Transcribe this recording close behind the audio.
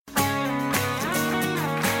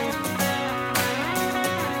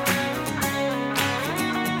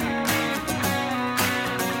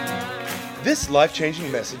This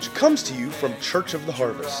life-changing message comes to you from Church of the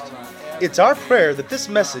Harvest. It's our prayer that this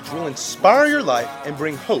message will inspire your life and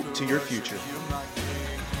bring hope to your future.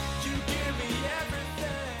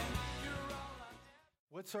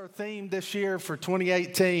 What's our theme this year for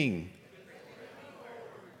 2018?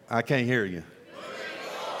 I can't hear you.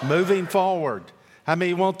 Moving forward. How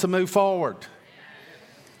many want to move forward?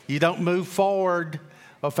 You don't move forward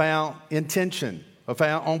without intention,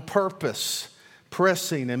 without on purpose,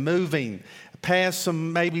 pressing and moving past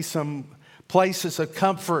maybe some places of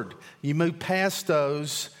comfort. You move past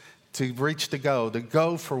those to reach the goal, to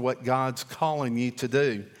go for what God's calling you to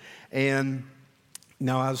do. And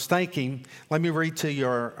now I was thinking, let me read to you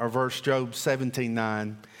our verse, Job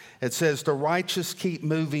 17:9. It says, the righteous keep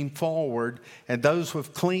moving forward, and those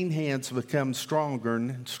with clean hands become stronger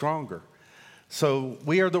and stronger. So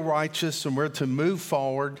we are the righteous, and we're to move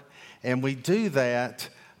forward, and we do that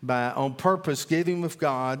by, on purpose, getting with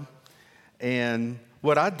God. And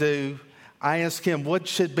what I do, I ask Him, what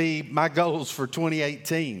should be my goals for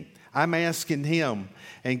 2018? I'm asking Him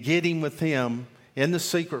and getting with Him in the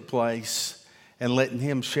secret place and letting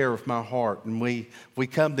Him share with my heart. And we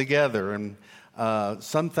come together, and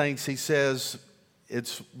some things He says,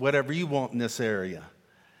 it's whatever you want in this area.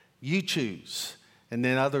 You choose. And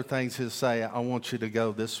then other things He'll say, I want you to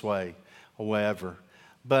go this way or wherever.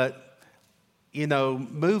 But you know,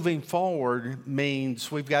 moving forward means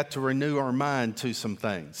we've got to renew our mind to some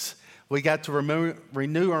things. We got to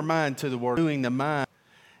renew our mind to the word, renewing the mind.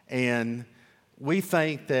 And we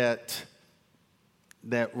think that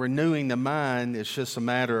renewing the mind is just a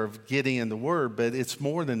matter of getting in the word, but it's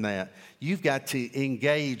more than that. You've got to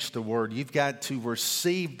engage the word. You've got to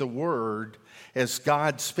receive the word as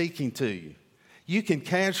God speaking to you. You can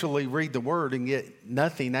casually read the word and get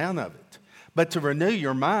nothing out of it. But to renew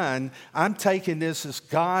your mind, I'm taking this as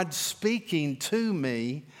God speaking to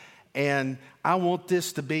me, and I want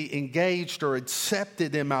this to be engaged or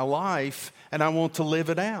accepted in my life, and I want to live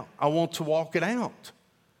it out. I want to walk it out.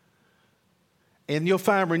 And you'll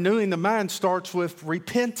find renewing the mind starts with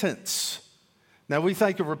repentance. Now, we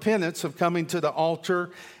think of repentance of coming to the altar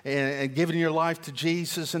and giving your life to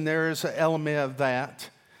Jesus, and there is an element of that,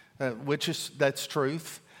 that's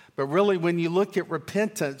truth. But really, when you look at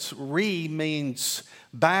repentance, means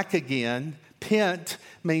back again. Pent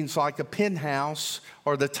means like a penthouse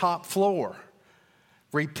or the top floor.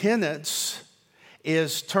 Repentance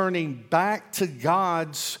is turning back to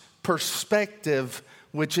God's perspective,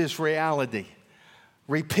 which is reality.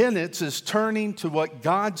 Repentance is turning to what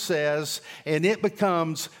God says, and it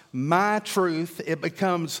becomes my truth. It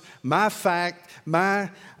becomes my fact, my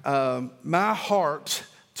heart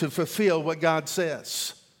to fulfill what God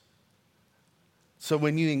says. So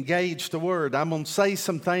when you engage the word, I'm going to say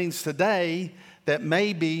some things today that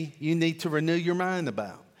maybe you need to renew your mind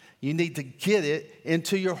about. You need to get it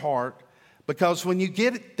into your heart, because when you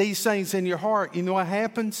get these things in your heart, you know what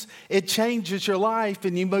happens? It changes your life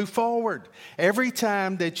and you move forward. Every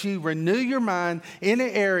time that you renew your mind in an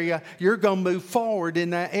area, you're going to move forward in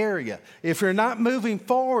that area. If you're not moving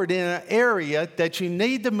forward in an area that you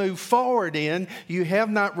need to move forward in, you have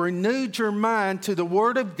not renewed your mind to the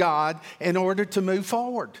Word of God in order to move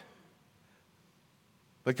forward.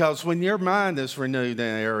 Because when your mind is renewed in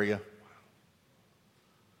an area,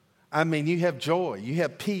 I mean, you have joy, you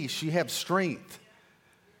have peace, you have strength.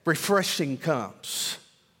 Refreshing comes.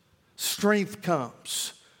 Strength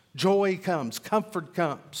comes. Joy comes. Comfort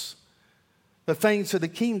comes. The things of the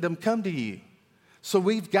kingdom come to you. So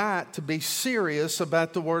we've got to be serious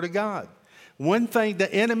about the Word of God. One thing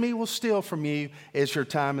the enemy will steal from you is your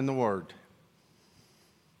time in the Word.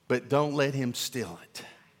 But don't let him steal it.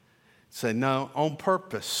 Say, no, on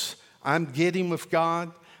purpose. I'm getting with God.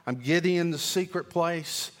 I'm getting in the secret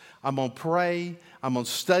place. I'm going to pray, I'm going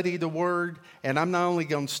to study the Word, and I'm not only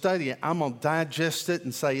going to study it, I'm going to digest it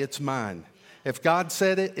and say it's mine. If God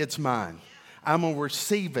said it, it's mine. I'm going to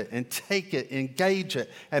receive it and take it, engage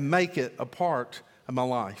it, and make it a part of my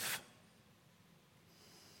life.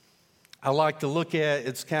 I like to look at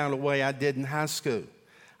it's kind of the way I did in high school.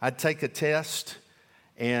 I'd take a test,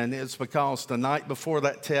 and it's because the night before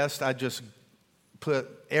that test, I just put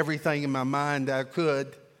everything in my mind I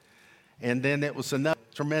could, and then it was enough.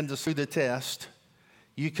 Tremendous through the test.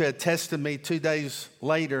 You could have tested me 2 days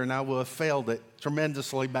later and I would have failed it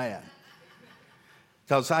tremendously bad.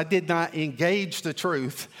 Because I did not engage the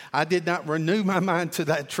truth. I did not renew my mind to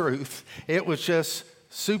that truth. It was just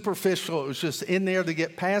superficial. It was just in there to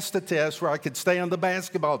get past the test where I could stay on the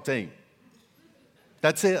basketball team.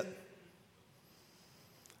 That's it.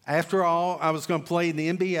 After all, I was going to play in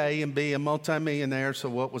the NBA and be a multimillionaire, so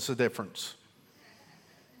what was the difference?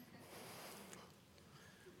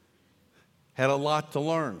 had a lot to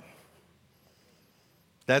learn.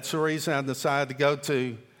 That's the reason I decided to go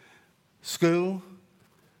to school,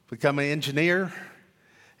 become an engineer,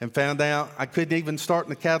 and found out I couldn't even start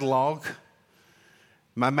in the catalog.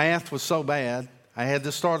 My math was so bad, I had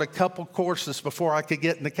to start a couple courses before I could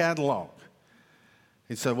get in the catalog.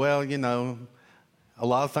 He said, well, you know, a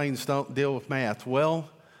lot of things don't deal with math. Well,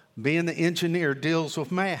 being an engineer deals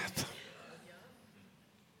with math.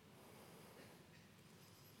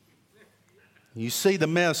 You see the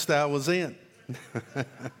mess that I was in.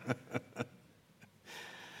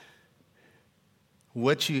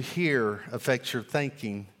 What you hear affects your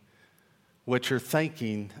thinking. What you're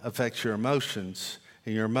thinking affects your emotions,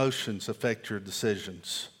 and your emotions affect your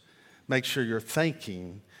decisions. Make sure you're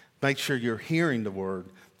thinking. Make sure you're hearing the Word,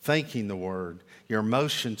 thinking the Word. Your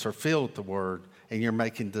emotions are filled with the Word, and you're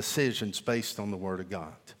making decisions based on the Word of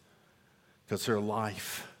God. Because they're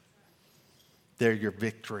life. They're your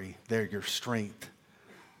victory. They're your strength.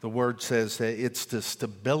 The Word says that it's the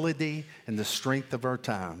stability and the strength of our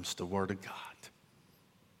times, the Word of God.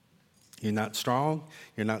 You're not strong.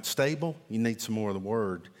 You're not stable. You need some more of the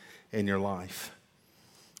Word in your life.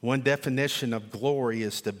 One definition of glory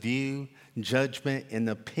is the view, judgment, and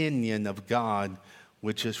opinion of God,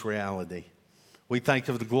 which is reality. We think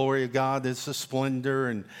of the glory of God as the splendor,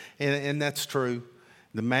 and that's true,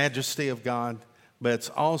 the majesty of God, but it's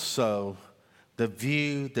also the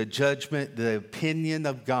view, the judgment, the opinion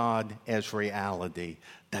of God as reality.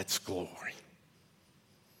 That's glory.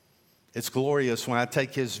 It's glorious when I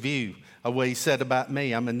take His view of what He said about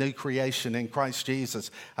me. I'm a new creation in Christ Jesus.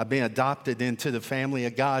 I've been adopted into the family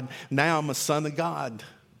of God. Now I'm a son of God.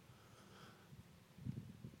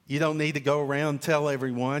 You don't need to go around and tell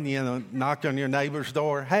everyone, knock on your neighbor's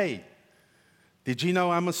door, hey, did you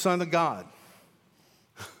know I'm a son of God?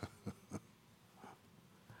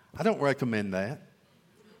 I don't recommend that.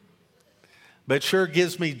 But it sure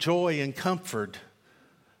gives me joy and comfort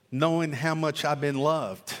knowing how much I've been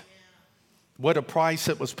loved. What a price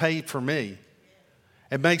it was paid for me.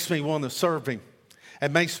 It makes me want to serve Him.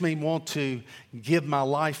 It makes me want to give my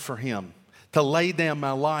life for Him, to lay down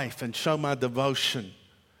my life and show my devotion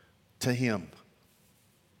to Him.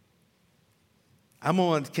 I'm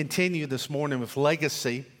going to continue this morning with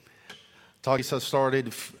legacy. I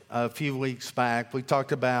started a few weeks back. We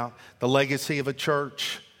talked about the legacy of a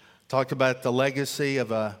church, talked about the legacy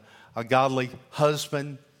of a godly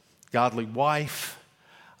husband, godly wife.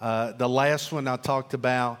 The last one I talked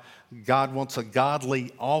about, God wants a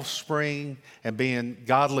godly offspring and being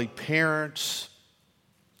godly parents,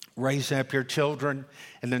 raising up your children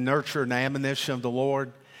in the nurture and admonition of the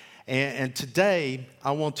Lord. And today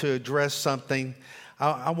I want to address something.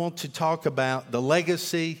 I want to talk about the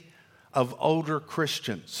legacy of older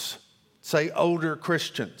Christians. Say older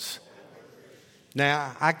Christians.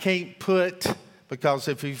 Now, I can't because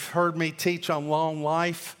if you've heard me teach on long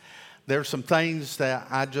life, there's some things that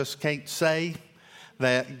I just can't say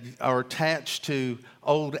that are attached to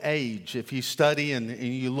old age. If you study and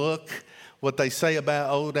you look what they say about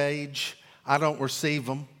old age, I don't receive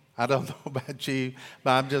them. I don't know about you,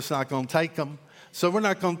 but I'm just not going to take them. So we're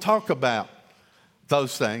not going to talk about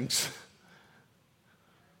those things.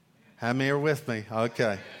 How many are with me?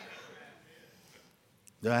 Okay.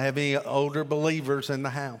 Do I have any older believers in the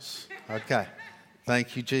house? Okay.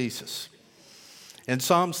 Thank you, Jesus. In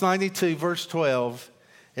Psalms 92, verse 12,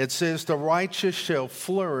 it says, the righteous shall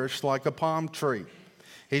flourish like a palm tree.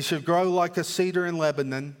 He shall grow like a cedar in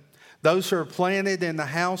Lebanon. Those who are planted in the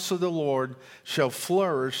house of the Lord shall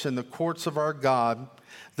flourish in the courts of our God.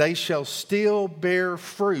 They shall still bear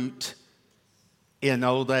fruit in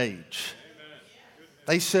old age.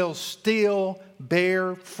 They shall still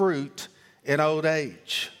bear fruit in old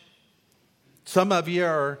age. Some of you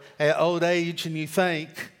are at old age and you think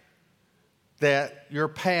that you're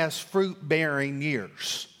past fruit-bearing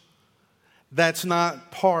years. That's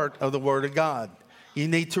not part of the Word of God. You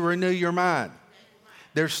need to renew your mind.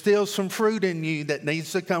 There's still some fruit in you that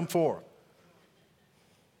needs to come forth.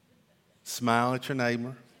 Smile at your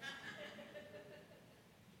neighbor.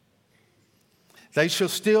 They shall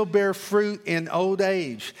still bear fruit in old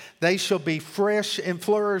age. They shall be fresh and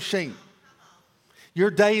flourishing.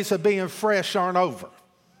 Your days of being fresh aren't over.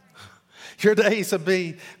 Your days of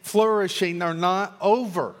being flourishing are not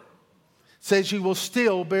over. It says you will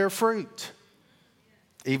still bear fruit,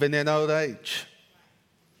 even in old age.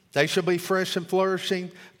 They shall be fresh and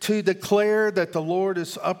flourishing to declare that the Lord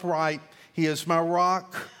is upright. He is my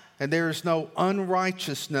rock, and there is no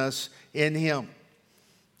unrighteousness in Him.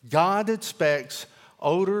 God expects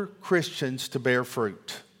older Christians to bear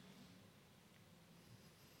fruit.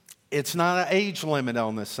 It's not an age limit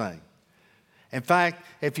on this thing. In fact,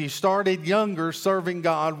 if you started younger serving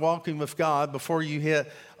God, walking with God, before you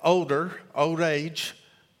hit old age,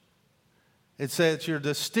 it says you're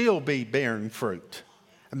to still be bearing fruit.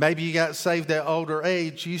 And maybe you got saved at older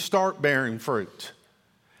age, you start bearing fruit.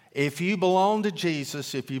 If you belong to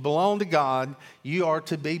Jesus, if you belong to God, you are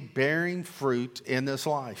to be bearing fruit in this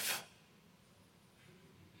life.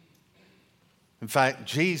 In fact,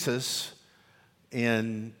 Jesus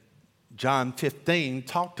in John 15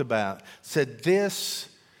 said, "This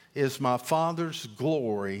is my Father's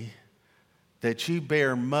glory, that you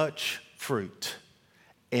bear much fruit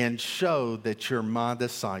and show that you're my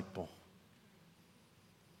disciple."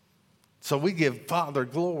 So we give Father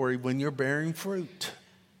glory when you're bearing fruit.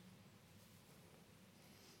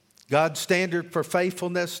 God's standard for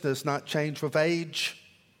faithfulness does not change with age.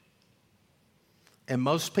 And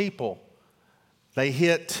most people, they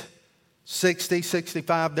hit 60,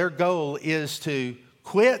 65. Their goal is to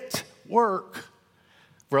quit work,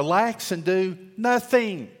 relax, and do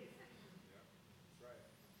nothing.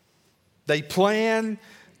 They plan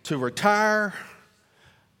to retire.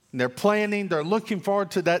 And they're looking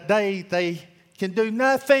forward to that day they can do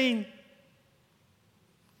nothing.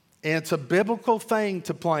 And it's a biblical thing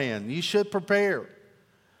to plan. You should prepare.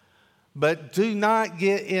 But do not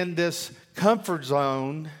get in this comfort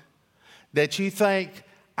zone that you think,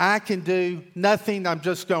 I can do nothing. I'm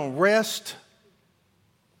just going to rest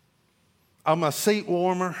on my seat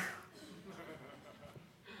warmer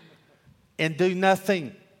and do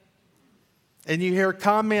nothing. And you hear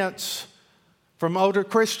comments from older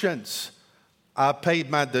Christians. I've paid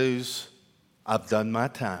my dues. I've done my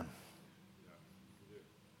time.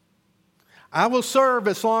 I will serve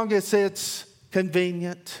as long as it's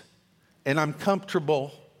convenient and I'm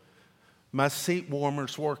comfortable. My seat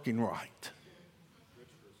warmer's working right.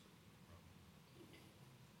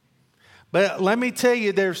 But let me tell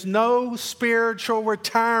you, there's no spiritual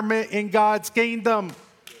retirement in God's kingdom.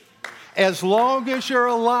 As long as you're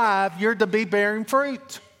alive, you're to be bearing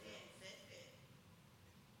fruit.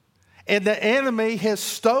 And the enemy has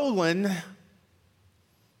stolen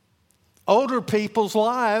older people's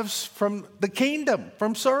lives from the kingdom,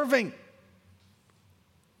 from serving.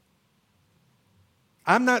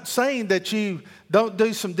 I'm not saying that you don't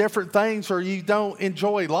do some different things or you don't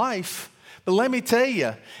enjoy life, but let me tell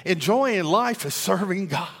you, enjoying life is serving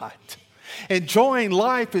God. Enjoying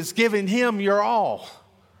life is giving Him your all.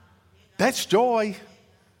 That's joy.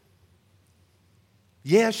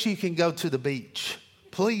 Yes, you can go to the beach.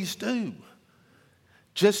 Please do.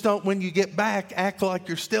 Just don't, when you get back, act like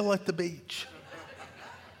you're still at the beach.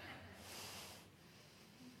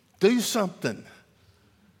 Do something.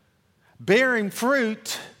 Bearing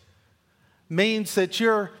fruit means that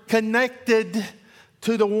you're connected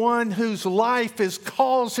to the one whose life is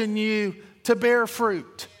causing you to bear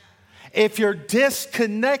fruit. If you're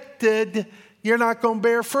disconnected, you're not going to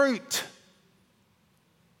bear fruit.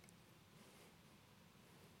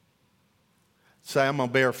 Say, I'm going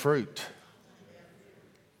to bear fruit.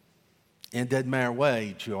 And it doesn't matter what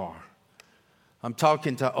age you are. I'm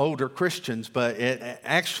talking to older Christians, but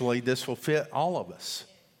actually this will fit all of us.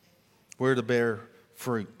 We're to bear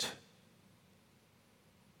fruit.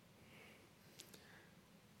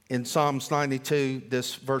 In Psalms 92,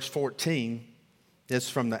 this verse 14, this is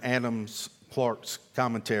from the Adams-Clark's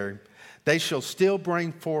commentary. They shall still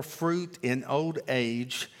bring forth fruit in old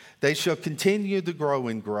age. They shall continue to grow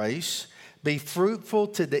in grace, be fruitful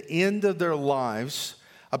to the end of their lives.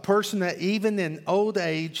 A person that even in old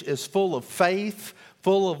age is full of faith,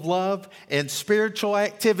 full of love, and spiritual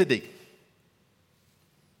activity.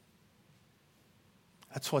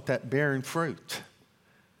 That's what that bearing fruit.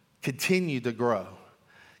 Continue to grow.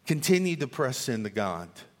 Continue to press into God.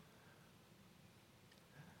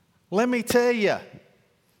 Let me tell you,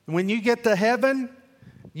 when you get to heaven,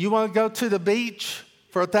 you want to go to the beach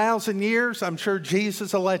for 1,000 years, I'm sure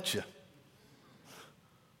Jesus will let you.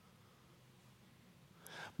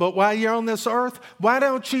 But while you're on this earth, why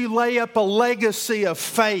don't you lay up a legacy of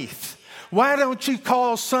faith? Why don't you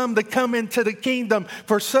cause some to come into the kingdom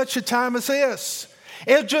for such a time as this?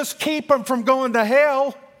 It'll just keep them from going to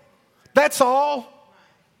hell. That's all.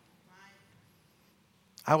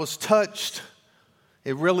 I was touched.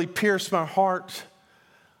 It really pierced my heart.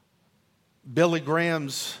 Billy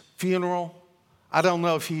Graham's funeral. I don't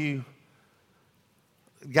know if you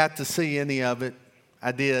got to see any of it.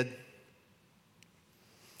 I did.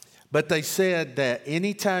 But they said that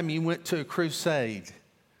anytime you went to a crusade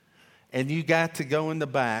and you got to go in the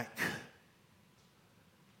back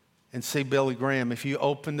and see Billy Graham, if you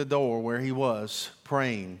opened the door where he was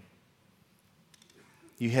praying,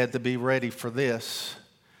 you had to be ready for this.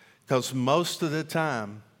 Because most of the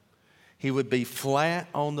time, he would be flat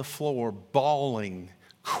on the floor, bawling,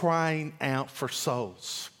 crying out for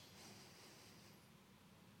souls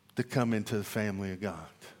to come into the family of God.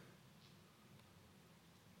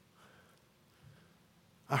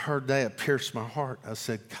 I heard that pierce my heart. I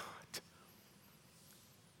said, God,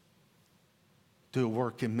 do a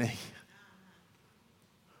work in me.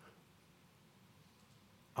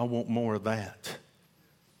 I want more of that.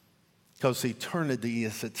 Because eternity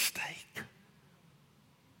is at stake.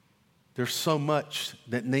 There's so much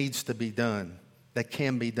that needs to be done, that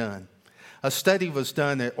can be done. A study was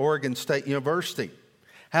done at Oregon State University.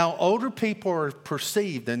 How older people are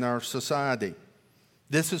perceived in our society.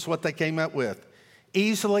 This is what they came up with.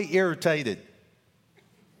 Easily irritated.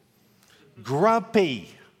 Grumpy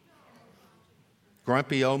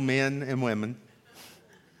old men and women.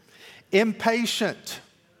 Impatient.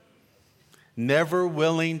 Never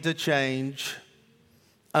willing to change.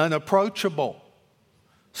 Unapproachable.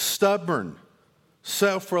 Stubborn.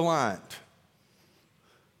 Self-reliant.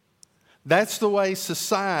 That's the way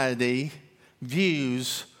society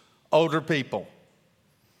views older people.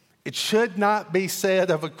 It should not be said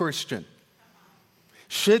of a Christian.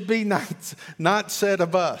 Should be not said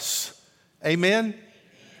of us. Amen?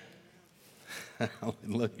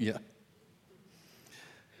 Hallelujah.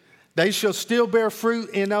 They shall still bear fruit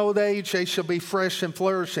in old age. They shall be fresh and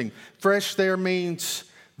flourishing. Fresh there means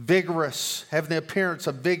vigorous, having the appearance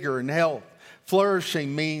of vigor and health.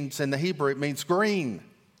 Flourishing means, in the Hebrew, it means green.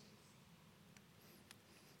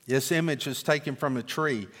 This image is taken from a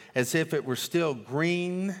tree as if it were still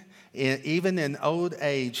green, even in old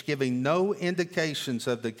age, giving no indications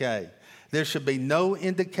of decay. There should be no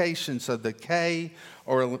indications of decay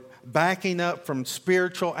or backing up from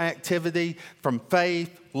spiritual activity, from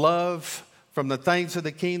faith, love, from the things of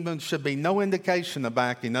the kingdom. There should be no indication of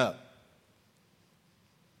backing up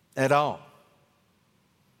at all.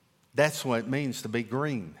 That's what it means to be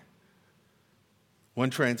green. One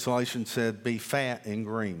translation said, be fat and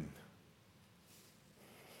green.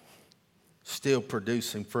 Still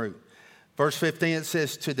producing fruit. Verse 15, it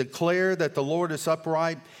says, to declare that the Lord is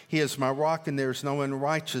upright, he is my rock, and there is no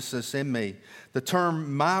unrighteousness in me. The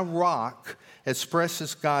term my rock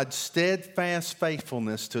expresses God's steadfast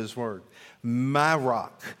faithfulness to his word. My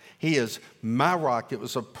rock. He is my rock. It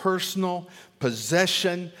was a personal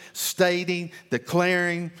possession, stating,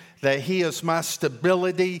 declaring that he is my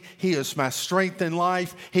stability. He is my strength in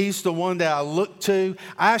life. He's the one that I look to.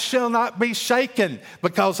 I shall not be shaken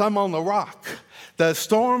because I'm on the rock. The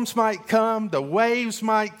storms might come, the waves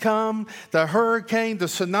might come, the hurricane, the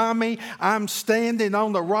tsunami. I'm standing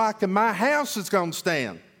on the rock, and my house is going to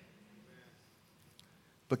stand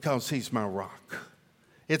because he's my rock.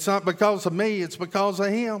 It's not because of me, it's because of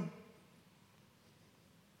him.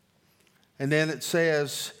 And then it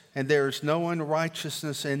says, and there is no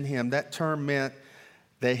unrighteousness in him. That term meant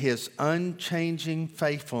that his unchanging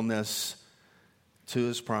faithfulness to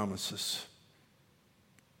his promises.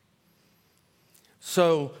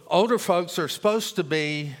 So older folks are supposed to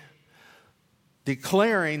be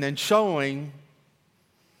declaring and showing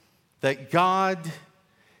that God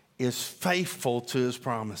is faithful to his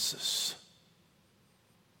promises.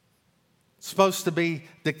 Supposed to be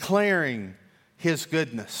declaring his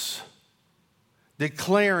goodness,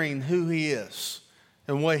 declaring who he is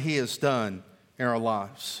and what he has done in our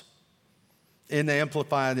lives. In the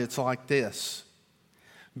Amplified, it's like this.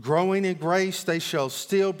 Growing in grace, they shall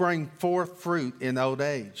still bring forth fruit in old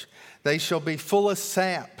age. They shall be full of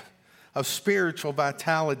sap, of spiritual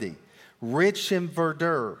vitality, rich in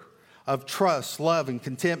verdure, of trust, love, and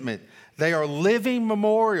contentment. They are living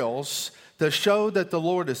memorials to show that the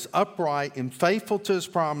Lord is upright and faithful to his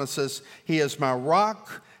promises. He is my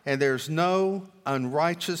rock, and there's no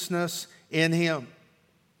unrighteousness in him.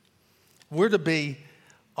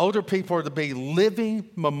 Older people are to be living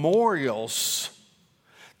memorials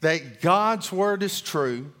that God's word is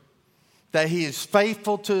true, that he is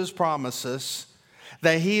faithful to his promises,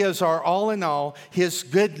 that he is our all in all, his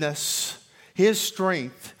goodness, his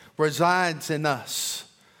strength resides in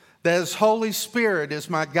us, that his Holy Spirit is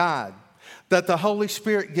my guide, that the Holy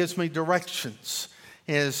Spirit gives me directions,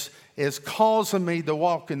 is causing me to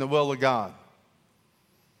walk in the will of God.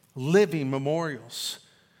 Living memorials.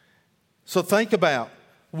 So think about,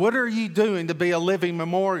 what are you doing to be a living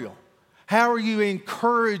memorial? How are you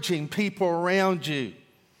encouraging people around you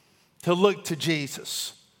to look to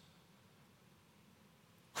Jesus?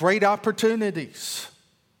 Great opportunities.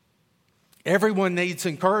 Everyone needs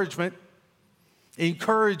encouragement.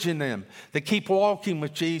 Encouraging them to keep walking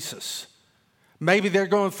with Jesus. Maybe they're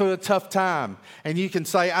going through a tough time, and you can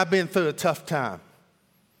say, I've been through a tough time.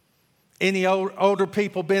 Any older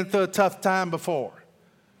people been through a tough time before?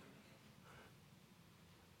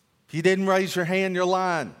 If you didn't raise your hand, you're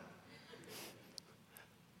lying.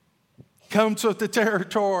 Comes with the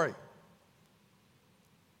territory.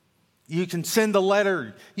 You can send a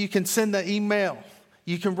letter. You can send an email.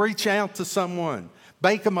 You can reach out to someone.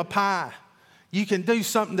 Bake them a pie. You can do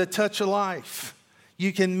something to touch a life.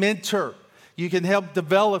 You can mentor. You can help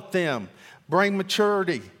develop them. Bring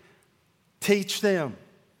maturity. Teach them.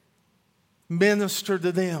 Minister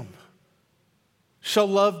to them. Show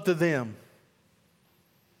love to them.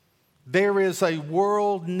 There is a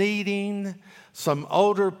world needing some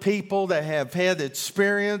older people that have had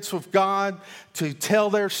experience with God to tell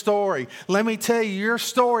their story. Let me tell you, your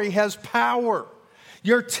story has power.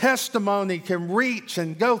 Your testimony can reach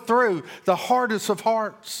and go through the hardest of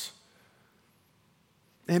hearts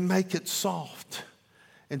and make it soft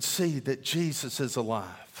and see that Jesus is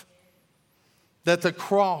alive. That the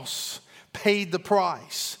cross paid the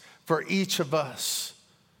price for each of us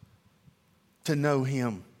to know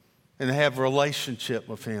Him and have a relationship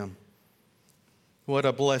with Him. What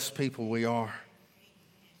a blessed people we are.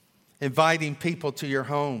 Inviting people to your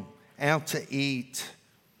home, out to eat,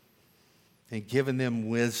 and giving them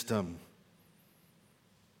wisdom.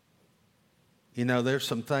 You know, there's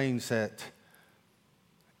some things that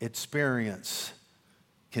experience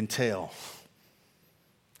can tell.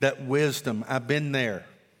 That wisdom, I've been there,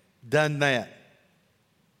 done that.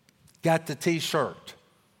 Got the t-shirt.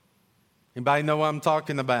 Anybody know what I'm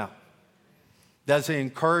talking about? Does it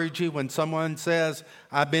encourage you when someone says,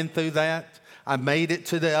 I've been through that, I made it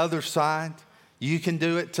to the other side, you can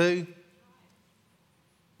do it too?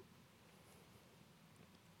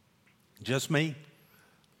 Just me?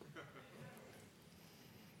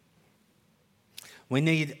 We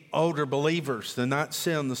need older believers to not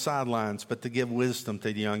sit on the sidelines, but to give wisdom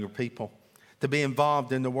to the younger people, to be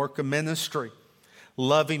involved in the work of ministry,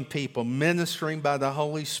 loving people, ministering by the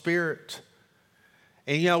Holy Spirit.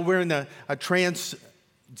 And, you know, we're in a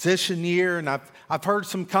transition year, and I've heard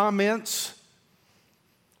some comments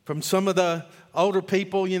from some of the older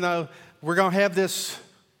people. You know, we're going to have this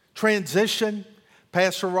transition.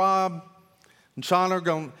 Pastor Rob and Sean are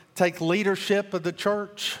going to take leadership of the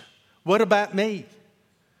church. What about me?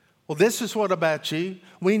 Well, this is what about you.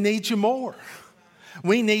 We need you more.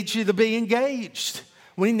 We need you to be engaged.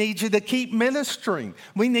 We need you to keep ministering.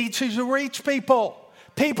 We need you to reach people.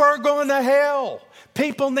 People are going to hell.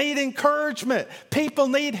 People need encouragement. People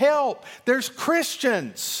need help. There's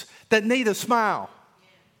Christians that need a smile.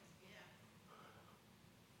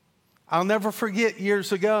 I'll never forget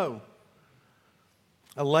years ago,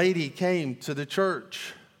 a lady came to the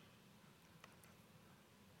church.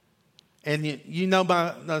 And you know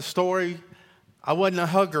my story. I wasn't a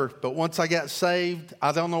hugger, but once I got saved,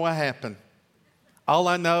 I don't know what happened. All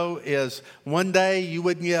I know is one day you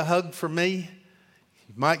wouldn't get a hug from me.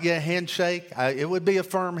 You might get a handshake. It would be a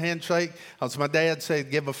firm handshake. As my dad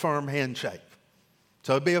said, give a firm handshake.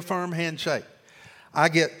 So it'd be a firm handshake. I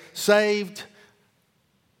get saved.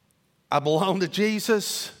 I belong to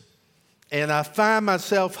Jesus. And I find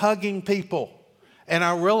myself hugging people. And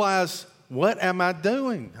I realize, what am I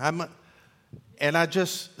doing? And I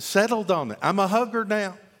just settled on it. I'm a hugger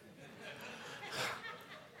now.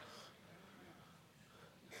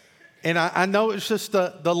 And I know it's just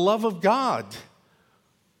the love of God,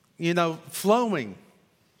 you know, flowing.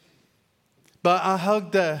 But I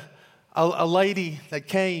hugged a lady that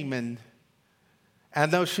came, and I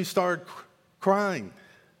know she started crying.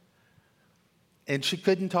 And she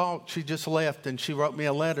couldn't talk. She just left, and she wrote me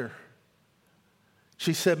a letter.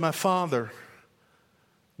 She said, my father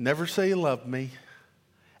never said he loved me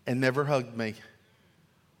and never hugged me,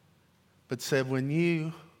 but said, when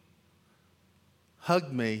you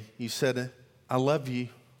hugged me, you said, I love you.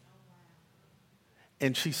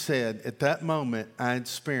 And she said, at that moment, I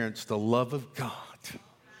experienced the love of God.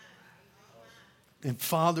 And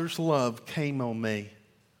Father's love came on me.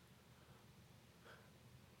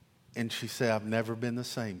 And she said, I've never been the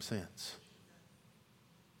same since.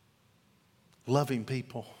 Loving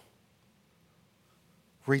people.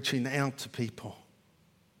 Reaching out to people.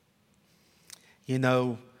 You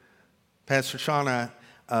know, Pastor Shauna,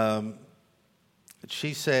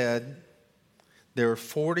 she said there are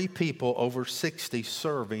 40 people over 60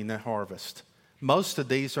 serving at Harvest. Most of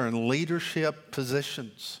these are in leadership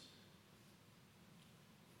positions.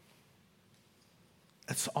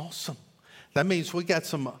 That's awesome. That means we got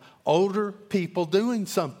some older people doing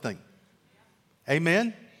something.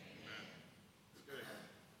 Amen?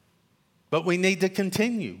 But we need to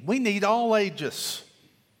continue. We need all ages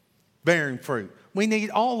bearing fruit. We need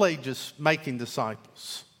all ages making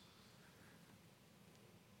disciples.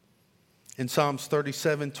 In Psalms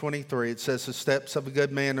 37:23, it says, the steps of a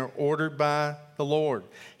good man are ordered by the Lord.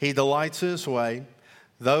 He delights in his way.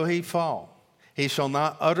 Though he fall, he shall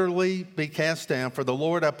not utterly be cast down, for the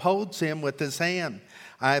Lord upholds him with his hand.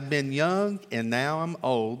 I have been young, and now I'm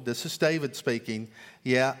old. This is David speaking.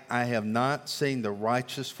 Yeah, I have not seen the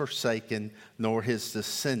righteous forsaken, nor his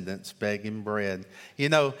descendants begging bread. You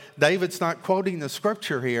know, David's not quoting the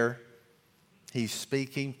scripture here. He's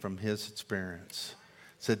speaking from his experience.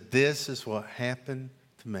 He said, this is what happened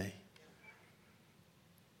to me.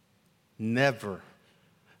 Never.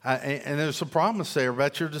 And there's a promise there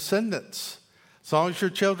about your descendants. As long as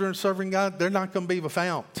your children are serving God, they're not going to be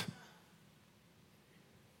without.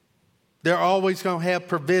 They're always going to have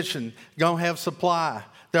provision, going to have supply.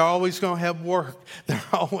 They're always going to have work. They're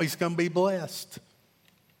always going to be blessed.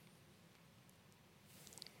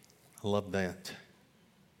 I love that.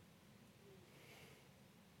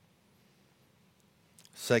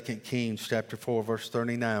 2 Kings chapter 4, verse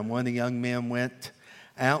 39. One of the young men went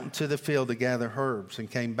out into the field to gather herbs and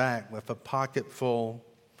came back with a pocket full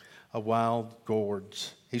of wild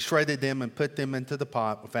gourds. He shredded them and put them into the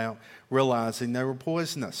pot without realizing they were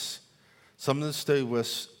poisonous. Some of the stew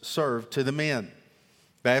was served to the men.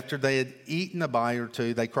 But after they had eaten a bite or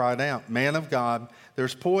two, they cried out, "Man of God,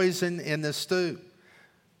 there's poison in this stew."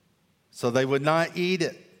 So they would not eat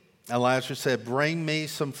it. Elijah said, "Bring me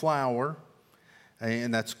some flour."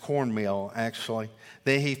 And that's cornmeal, actually.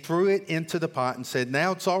 Then he threw it into the pot and said,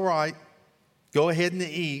 "Now it's all right. Go ahead and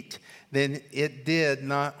eat." Then it did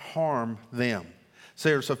not harm them. So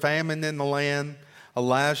there's a famine in the land.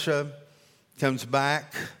 Elijah comes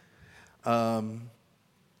back into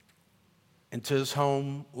his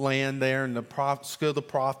homeland there, and the school of the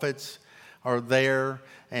prophets are there,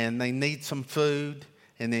 and they need some food.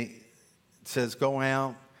 And it says, go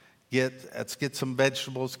out, let's get some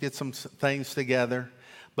vegetables, get some things together.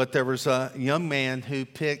 But there was a young man who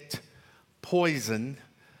picked poisonous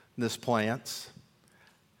plants,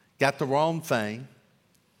 got the wrong thing,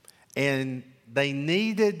 and they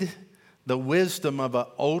needed the wisdom of an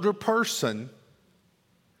older person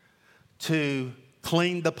to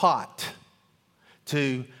clean the pot,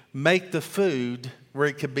 to make the food where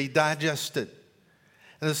it could be digested.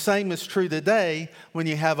 And the same is true today when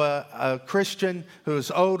you have a Christian who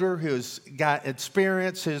is older, who's got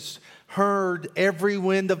experience, who's heard every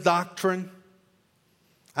wind of doctrine.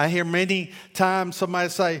 I hear many times somebody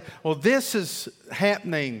say, well, this is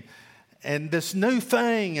happening and this new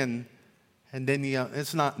thing, and then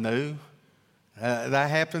it's not new.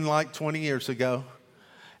 That happened like 20 years ago.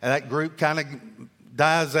 And that group kind of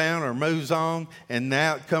dies down or moves on, and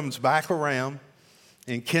now it comes back around.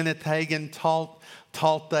 And Kenneth Hagin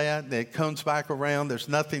taught that it comes back around. There's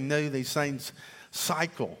nothing new. These things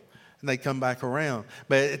cycle, and they come back around.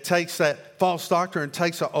 But it takes that false doctrine. It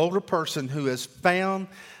takes an older person who has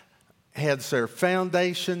their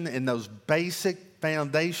foundation in those basic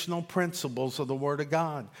foundational principles of the Word of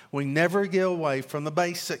God. We never get away from the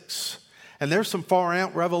basics. And there's some far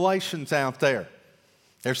out revelations out there.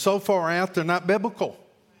 They're so far out, they're not biblical.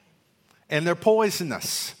 And they're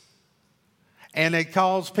poisonous. And it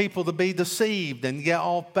causes people to be deceived and get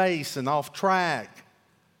off base and off track.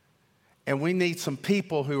 And we need some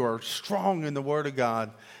people who are strong in the Word of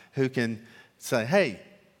God who can say, hey,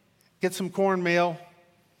 get some cornmeal.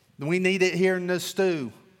 We need it here in this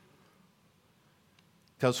stew.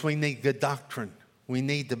 Because we need good doctrine. We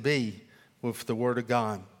need to be with the Word of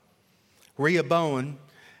God. Rehoboam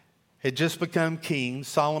had just become king.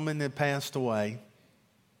 Solomon had passed away.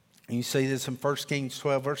 And you see this in 1 Kings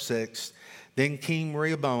 12, verse 6. Then King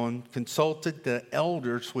Rehoboam consulted the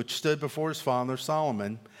elders which stood before his father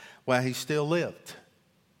Solomon while he still lived.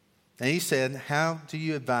 And he said, how do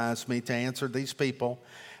you advise me to answer these people?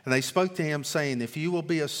 And they spoke to him, saying, if you will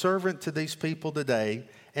be a servant to these people today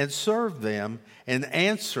and serve them and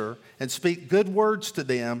answer and speak good words to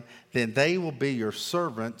them, then they will be your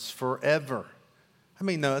servants forever. I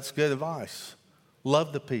mean, no, it's good advice.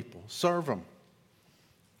 Love the people. Serve them.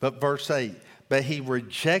 But verse 8, but he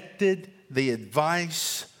rejected the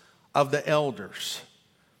advice of the elders,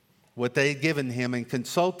 what they had given him, and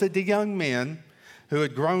consulted the young men who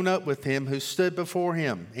had grown up with him, who stood before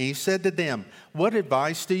him. And he said to them, what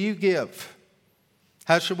advice do you give?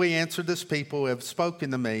 How should we answer this people who have spoken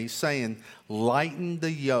to me, saying, lighten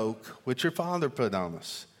the yoke which your father put on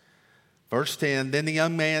us? Verse 10, then the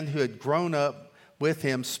young man who had grown up with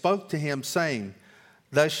him spoke to him, saying,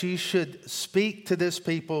 thus you should speak to this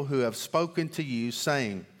people who have spoken to you,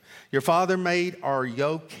 saying, your father made our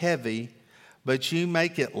yoke heavy, but you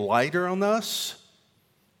make it lighter on us.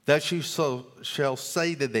 Thus you shall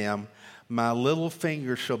say to them, my little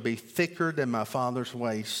finger shall be thicker than my father's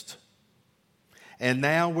waist. And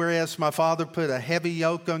now, whereas my father put a heavy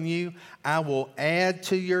yoke on you, I will add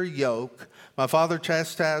to your yoke. My father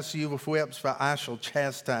chastised you with whips, but I shall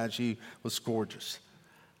chastise you with scourges.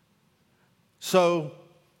 So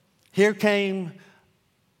here came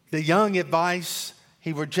the young advice.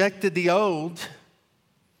 He rejected the old.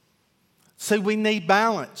 See, we need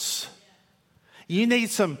balance. You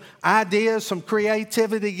need some ideas, some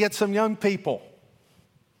creativity to get some young people.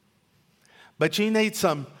 But you need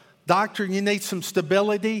some doctrine, you need some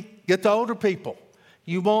stability, get the older people.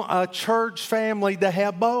 You want a church family to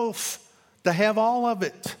have both, to have all of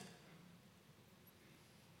it.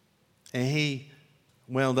 And he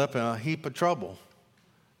wound up in a heap of trouble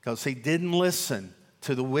because he didn't listen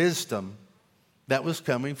to the wisdom that was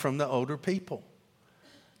coming from the older people.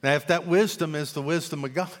 Now, if that wisdom is the wisdom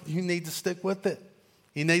of God, you need to stick with it.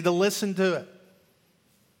 You need to listen to it.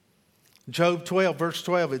 Job 12, verse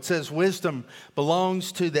 12, it says, wisdom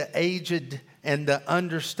belongs to the aged and the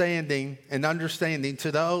understanding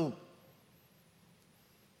to the old.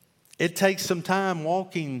 It takes some time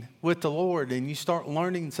walking with the Lord, and you start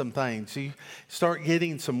learning some things. You start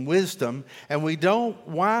getting some wisdom, and why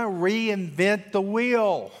reinvent the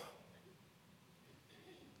wheel?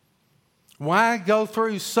 Why go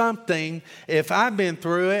through something if I've been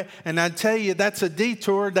through it, and I tell you that's a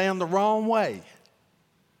detour down the wrong way?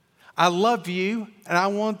 I love you, and I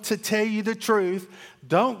want to tell you the truth.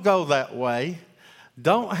 Don't go that way.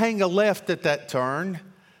 Don't hang a left at that turn.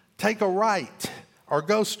 Take a right or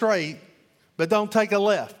go straight, but don't take a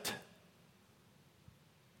left.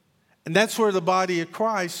 And that's where the body of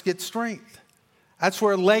Christ gets strength. That's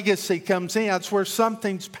where legacy comes in. That's where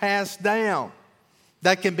something's passed down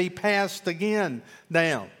that can be passed again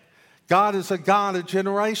down. God is a God of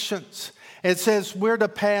generations. It says we're to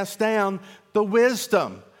pass down the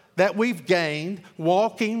wisdom that we've gained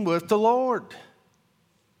walking with the Lord.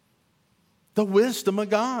 The wisdom of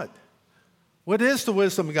God. What is the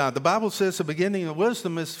wisdom of God? The Bible says the beginning of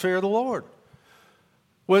wisdom is the fear of the Lord.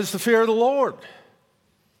 What is the fear of the Lord?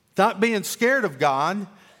 Not being scared of God.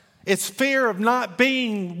 It's fear of not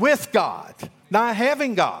being with God, not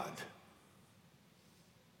having God.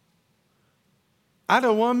 I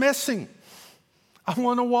don't want to miss Him. I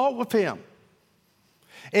want to walk with Him.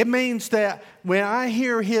 It means that when I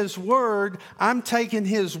hear His word, I'm taking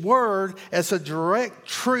His word as a direct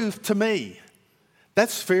truth to me.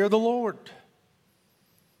 That's fear of the Lord. It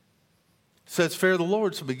says fear of the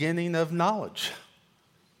Lord is the beginning of knowledge.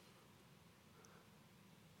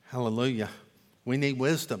 Hallelujah. We need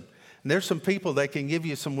wisdom. And there's some people that can give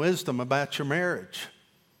you some wisdom about your marriage,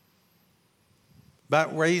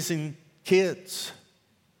 about raising kids,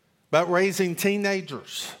 about raising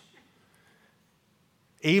teenagers.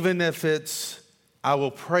 Even if it's, I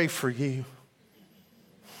will pray for you.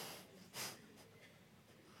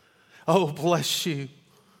 Oh, bless you.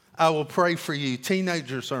 I will pray for you.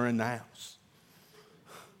 Teenagers are in the house.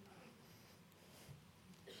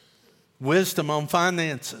 Wisdom on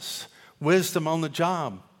finances. Wisdom on the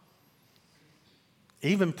job.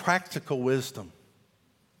 Even practical wisdom.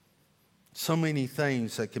 So many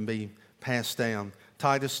things that can be passed down.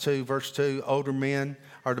 Titus 2, verse 2, older men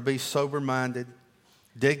are to be sober-minded,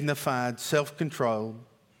 dignified, self-controlled,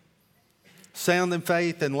 sound in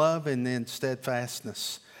faith and love and in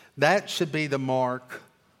steadfastness. That should be the mark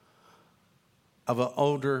of an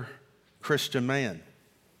older Christian man.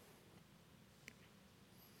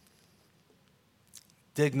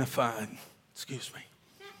 Dignified,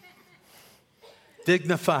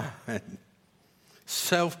 dignified,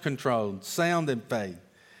 self-controlled, sound in faith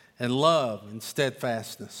and love and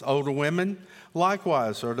steadfastness. Older women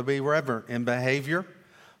likewise are to be reverent in behavior,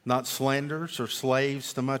 not slanderers or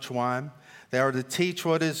slaves to much wine. They are to teach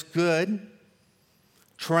what is good,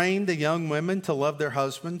 train the young women to love their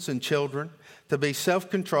husbands and children, to be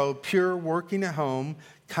self-controlled, pure, working at home,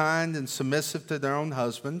 kind and submissive to their own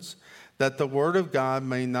husbands, that the word of God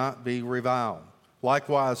may not be reviled.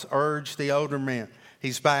 Likewise, urge the older men.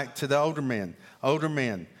 He's back to the older men. Older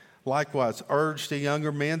men, likewise, urge the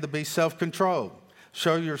younger men to be self-controlled.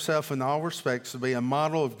 Show yourself in all respects to be a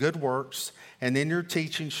model of good works, and in your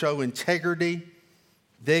teaching show integrity,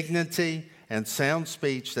 dignity, and sound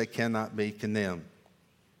speech that cannot be condemned.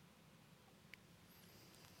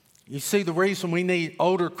 You see, the reason we need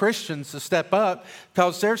older Christians to step up,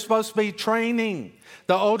 because they're supposed to be training.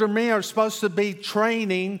 The older men are supposed to be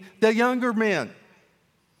training the younger men.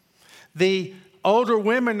 The older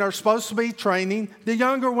women are supposed to be training the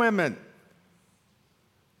younger women.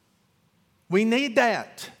 We need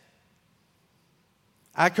that.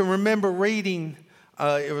 I can remember reading,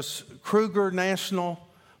 it was Kruger National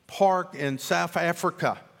Park in South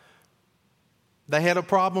Africa. They had a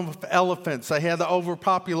problem with elephants. They had the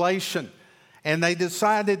overpopulation. And they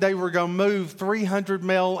decided they were going to move 300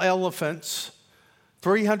 male elephants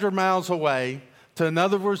 300 miles away to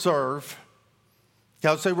another reserve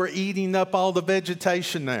because they were eating up all the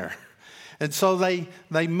vegetation there. And so they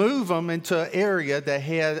move them into an area that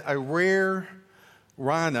had a rare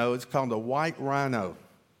rhino. It's called a white rhino.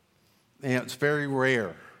 And it's very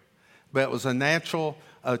rare. But it was a natural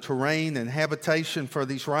terrain and habitation for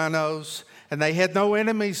these rhinos. And they had no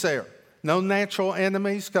enemies there. No natural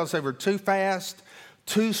enemies because they were too fast,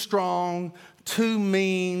 too strong, too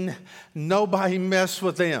mean. Nobody messed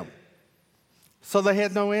with them. So they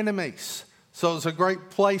had no enemies. So it was a great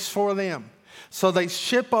place for them. So they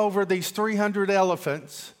ship over these 300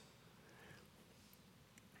 elephants.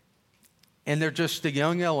 And they're just the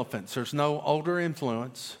young elephants. There's no older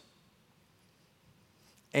influence.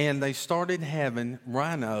 And they started having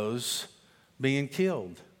rhinos being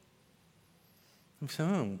killed. I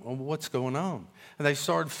said, well, what's going on? And they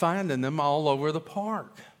started finding them all over the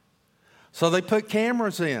park. So they put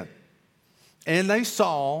cameras in. And they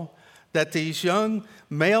saw that these young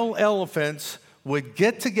male elephants would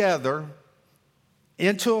get together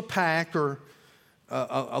into a pack or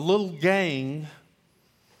a little gang,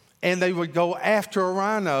 and they would go after a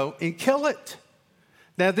rhino and kill it.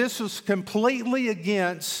 Now, this was completely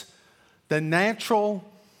against the natural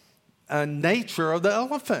nature of the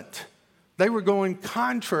elephant. They were going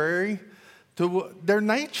contrary to their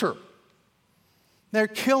nature. They're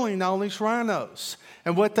killing all these rhinos.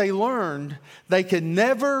 And what they learned, they could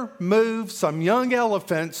never move some young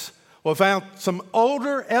elephants without some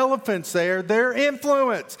older elephants there, their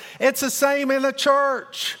influence. It's the same in the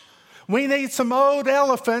church. We need some old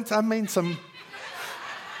elephants.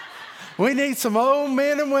 We need some old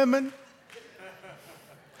men and women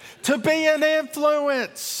to be an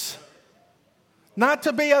influence. Not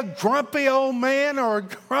to be a grumpy old man or a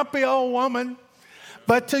grumpy old woman,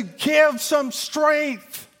 but to give some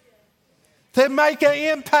strength, to make an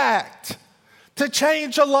impact, to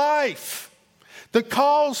change a life, to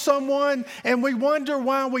call someone. And we wonder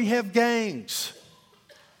why we have gangs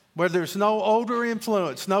where there's no older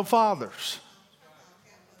influence, no fathers,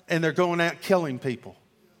 and they're going out killing people.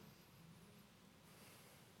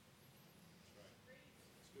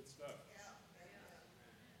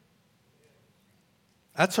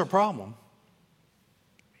 That's our problem.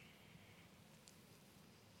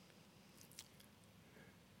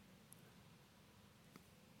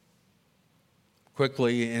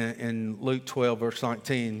 Quickly, in Luke 12, verse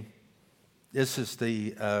 19, this is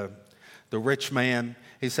the rich man.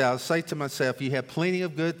 He said, I say to myself, you have plenty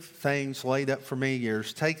of good things laid up for many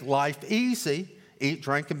years. Take life easy, eat,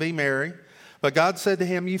 drink, and be merry. But God said to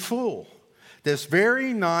him, you fool, this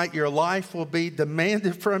very night your life will be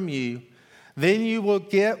demanded from you. Then you will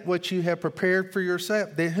get what you have prepared for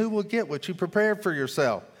yourself. Then who will get what you prepared for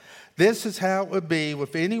yourself? This is how it would be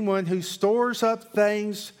with anyone who stores up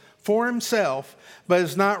things for himself, but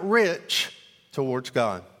is not rich towards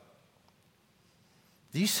God.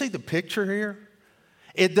 Do you see the picture here?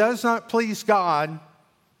 It does not please God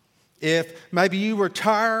if maybe you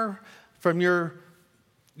retire from your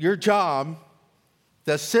job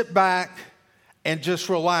to sit back and just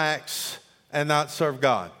relax and not serve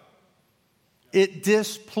God. It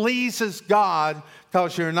displeases God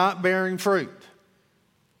because you're not bearing fruit.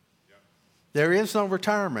 There is no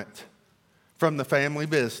retirement from the family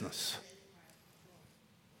business.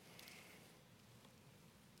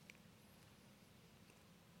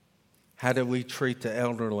 How do we treat the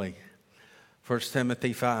elderly? 1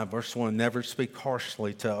 Timothy 5, verse 1, never speak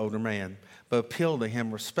harshly to an older man, but appeal to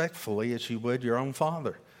him respectfully as you would your own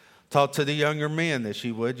father. Talk to the younger men as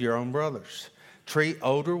you would your own brothers. Treat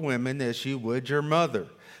older women as you would your mother.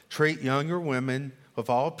 Treat younger women with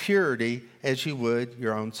all purity as you would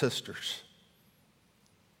your own sisters.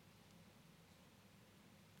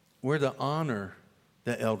 We're to honor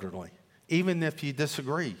the elderly. Even if you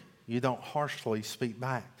disagree, you don't harshly speak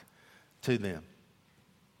back to them.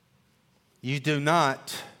 You do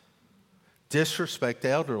not disrespect the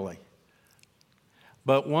elderly.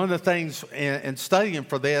 But one of the things in studying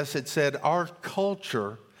for this, it said our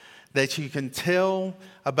culture, that you can tell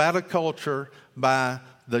about a culture by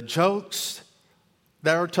the jokes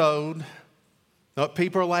that are told, what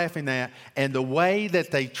people are laughing at, and the way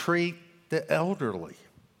that they treat the elderly.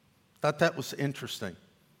 Thought that was interesting.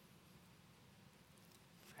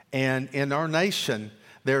 And in our nation,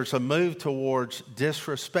 there's a move towards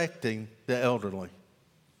disrespecting the elderly.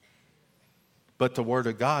 But the Word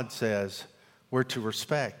of God says we're to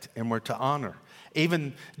respect and we're to honor.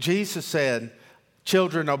 Even Jesus said,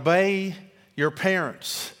 children, obey your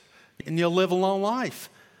parents and you'll live a long life.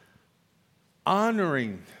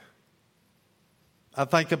 honoring. I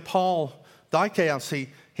think of Paul Dykhouse.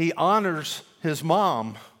 He honors his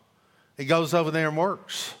mom. He goes over there and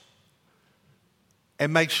works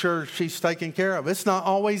and makes sure she's taken care of. It's not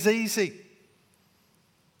always easy.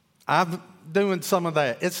 I'm doing some of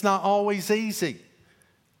that. It's not always easy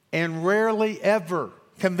and rarely ever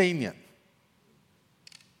convenient.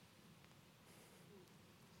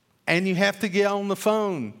 And you have to get on the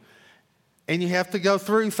phone and you have to go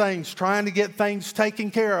through things, trying to get things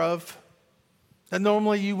taken care of that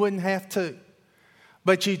normally you wouldn't have to.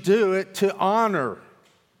 But you do it to honor.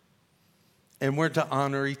 And we're to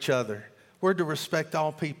honor each other. We're to respect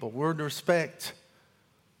all people. We're to respect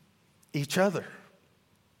each other.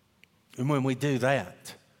 And when we do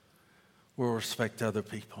that, we'll respect other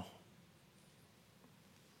people.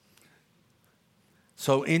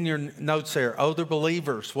 So in your notes there, older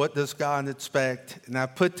believers, what does God expect? And I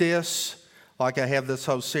put this, like I have this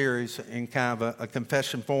whole series, in kind of a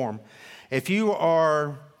confession form. If you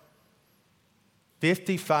are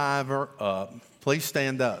 55 or up, please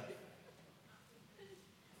stand up.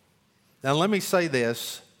 Now let me say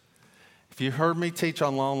this. If you heard me teach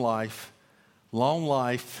on long life,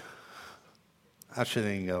 I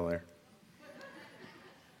shouldn't even go there.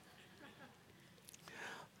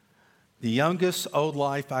 The youngest old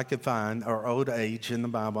life I could find, or old age in the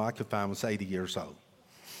Bible I could find, was 80 years old.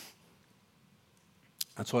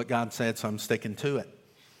 That's what God said, so I'm sticking to it.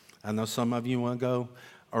 I know some of you want to go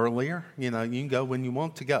earlier. You can go when you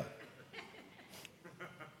want to go.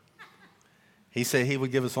 He said he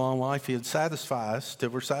would give us long life. He would satisfy us till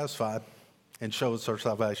we're satisfied and show us our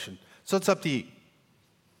salvation. So it's up to you.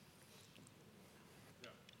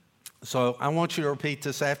 So I want you to repeat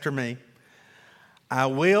this after me. I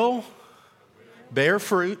will bear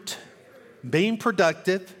fruit, being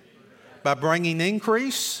productive by bringing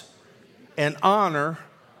increase and honor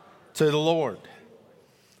to the Lord.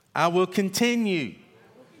 I will continue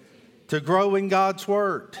to grow in God's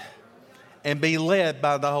Word and be led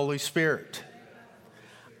by the Holy Spirit.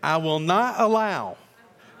 I will not allow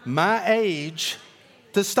my age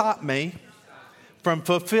to stop me from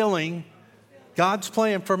fulfilling God's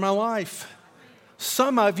plan for my life.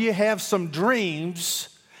 Some of you have some dreams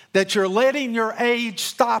that you're letting your age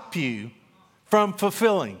stop you from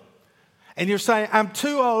fulfilling. And you're saying, I'm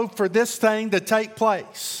too old for this thing to take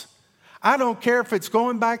place. I don't care if it's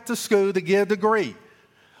going back to school to get a degree.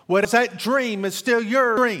 What is that dream is still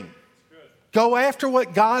your dream. Go after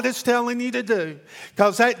what God is telling you to do,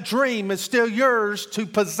 because that dream is still yours to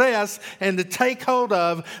possess and to take hold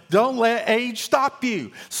of. Don't let age stop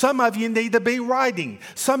you. Some of you need to be writing.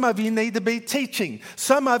 Some of you need to be teaching.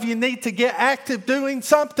 Some of you need to get active doing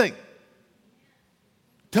something.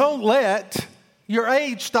 Don't let your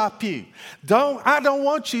age stop you. I don't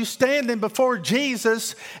want you standing before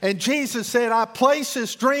Jesus and Jesus said, I place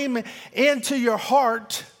this dream into your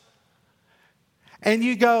heart, and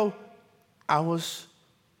you go, I was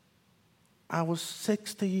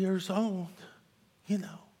 60 years old,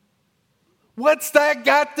 What's that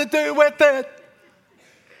got to do with it?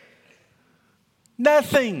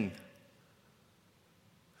 Nothing.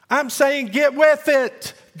 I'm saying get with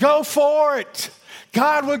it. Go for it.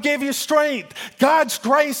 God will give you strength. God's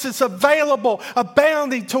grace is available,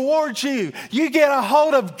 abounding towards you. You get a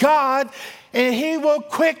hold of God, and He will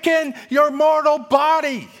quicken your mortal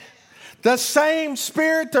body. The same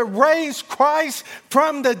Spirit that raised Christ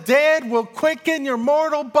from the dead will quicken your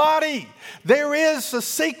mortal body. There is a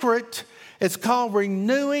secret. It's called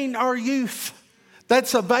renewing our youth.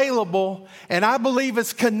 That's available, and I believe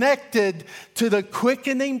it's connected to the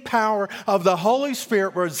quickening power of the Holy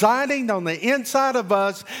Spirit residing on the inside of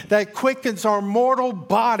us that quickens our mortal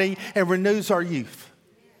body and renews our youth.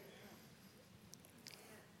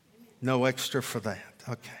 No extra for that.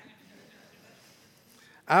 Okay.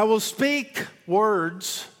 I will speak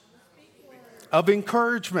words of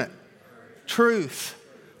encouragement, truth,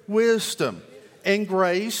 wisdom, and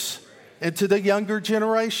grace into the younger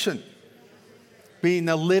generation, being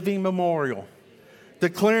a living memorial,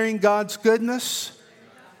 declaring God's goodness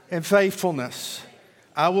and faithfulness.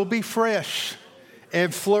 I will be fresh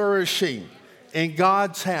and flourishing in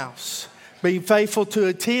God's house, being faithful to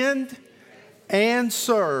attend and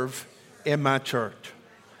serve in my church.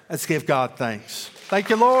 Let's give God thanks. Thank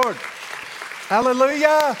you, Lord.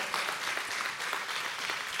 Hallelujah.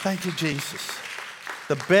 Thank you, Jesus.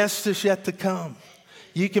 The best is yet to come.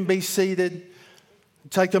 You can be seated.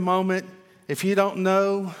 Take a moment. If you don't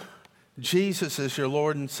know Jesus as your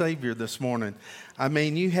Lord and Savior this morning,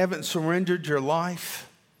 you haven't surrendered your life.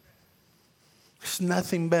 There's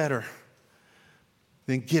nothing better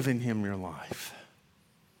than giving Him your life.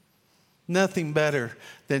 Nothing better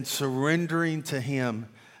than surrendering to Him.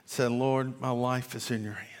 Saying, Lord, my life is in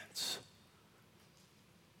your hands.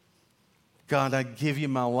 God, I give you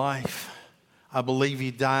my life. I believe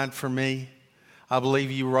you died for me. I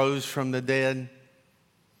believe you rose from the dead.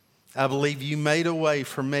 I believe you made a way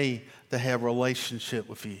for me to have a relationship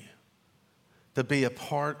with you, to be a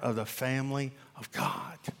part of the family of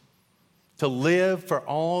God, to live for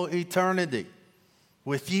all eternity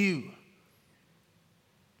with you.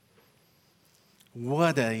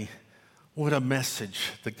 What a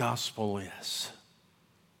message the gospel is.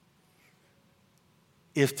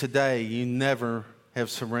 If today you never have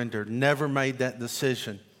surrendered, never made that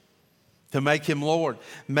decision to make Him Lord.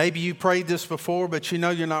 Maybe you prayed this before, but you know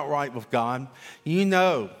you're not right with God. You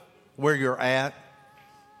know where you're at,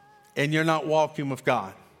 and you're not walking with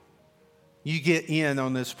God. You get in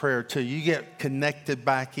on this prayer too. You get connected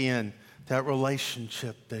back in. That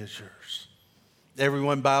relationship is yours.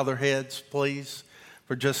 Everyone bow their heads, please,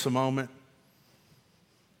 for just a moment.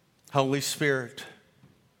 Holy Spirit,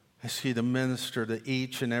 I ask you to minister to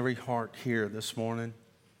each and every heart here this morning.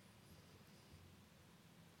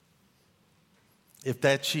 If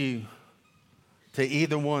that's you, to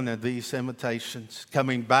either one of these invitations,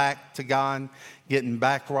 coming back to God, getting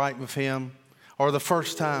back right with Him, or the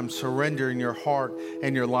first time surrendering your heart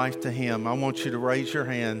and your life to Him, I want you to raise your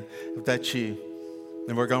hand if that's you.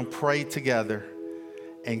 And we're going to pray together,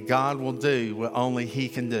 and God will do what only He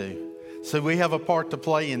can do. So we have a part to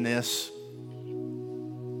play in this.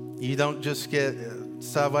 You don't just get,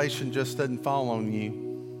 salvation just doesn't fall on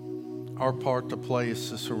you. Our part to play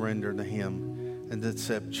is to surrender to Him and to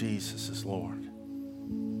accept Jesus as Lord.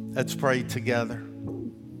 Let's pray together.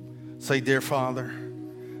 Say, dear Father,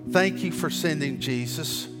 thank you for sending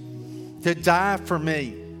Jesus to die for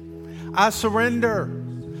me. I surrender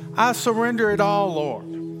it all,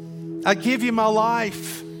 Lord. I give you my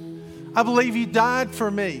life. I believe you died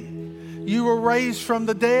for me. You were raised from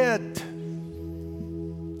the dead.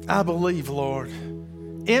 I believe, Lord,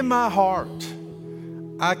 in my heart,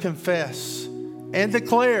 I confess and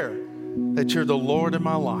declare that you're the Lord of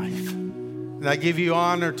my life. And I give you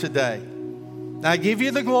honor today. And I give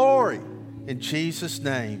you the glory in Jesus'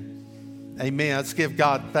 name. Amen. Let's give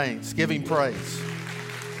God thanks. Give Him praise.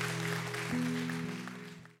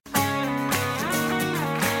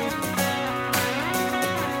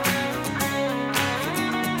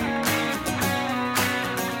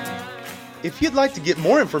 If you'd like to get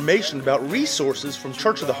more information about resources from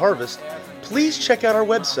Church of the Harvest, please check out our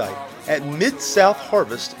website at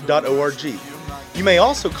midsouthharvest.org. You may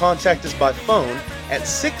also contact us by phone at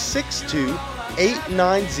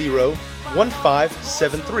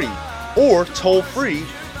 662-890-1573 or toll free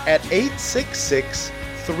at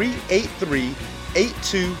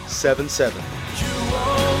 866-383-8277.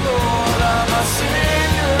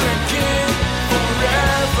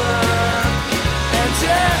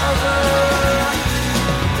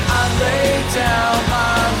 Down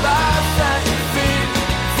my life at your feet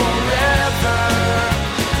forever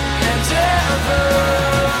and ever.